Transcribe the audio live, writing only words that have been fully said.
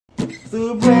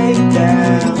through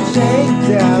breakdowns,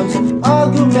 shakedowns,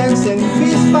 arguments and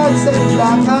fistfights and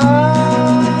black eyes.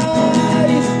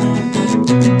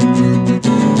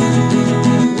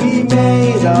 We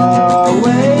made our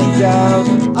way down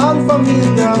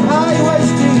unfamiliar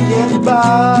highways to get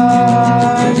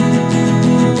by.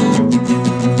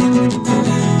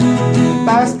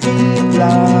 Past street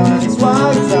lights,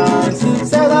 white signs,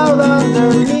 set out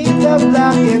underneath the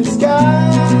blackened sky.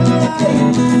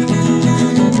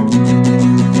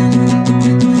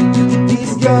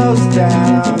 Ghost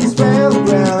towns,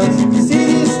 fairgrounds,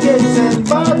 cityscapes and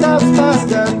bar-tops past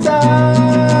the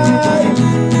time.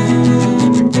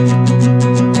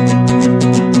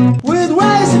 With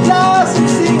rising glass and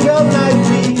single night,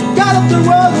 we got up the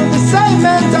road with the same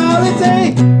mentality.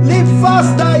 Live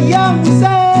fast, die young, we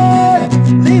said.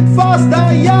 Live fast,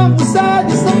 die young, we said.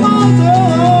 It's the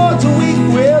motto to weak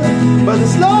will, but the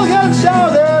slogan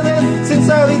shouted in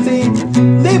sincerity.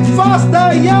 Live fast,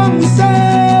 die young, we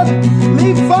said.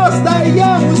 Live fast, die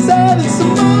young, we said. It's a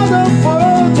motto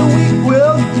for the weak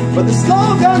will, but the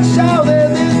slogan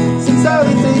shouted in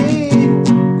sincerity.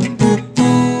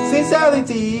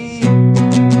 Sincerity.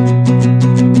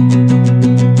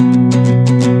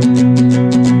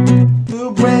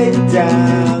 Through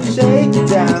breakdowns,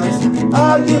 shakedowns,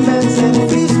 arguments and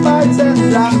fistfights and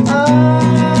black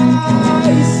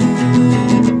eyes.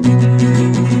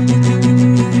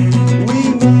 We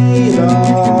made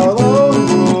our own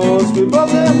rules, we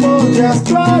broke them all just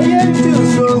trying to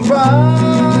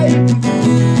survive.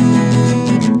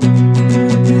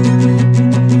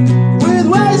 With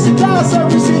rising glass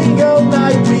every single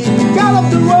night, we got up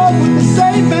the road with the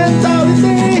same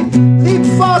mentality. Live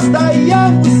fast, die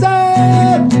young, we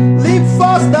said. Live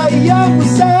fast, die young, we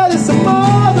said. It's a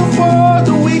motto for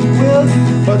the weak will,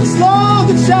 but the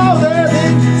slogan shouted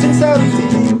in sincerity.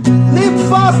 Live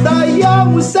fast, die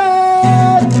young, we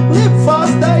said. Live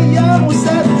fast, die young, we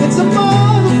said. It's a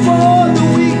motto for the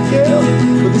weak will,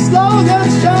 but the slogan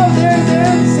shouted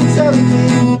in sincerity.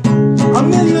 A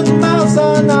million miles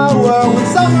an hour with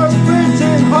summer's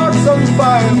virgin hearts on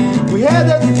fire. We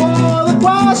headed for the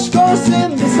crash course in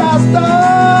disaster.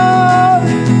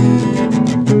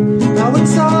 Now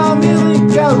it's a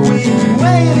miracle we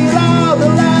made it out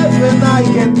alive, and I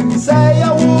can say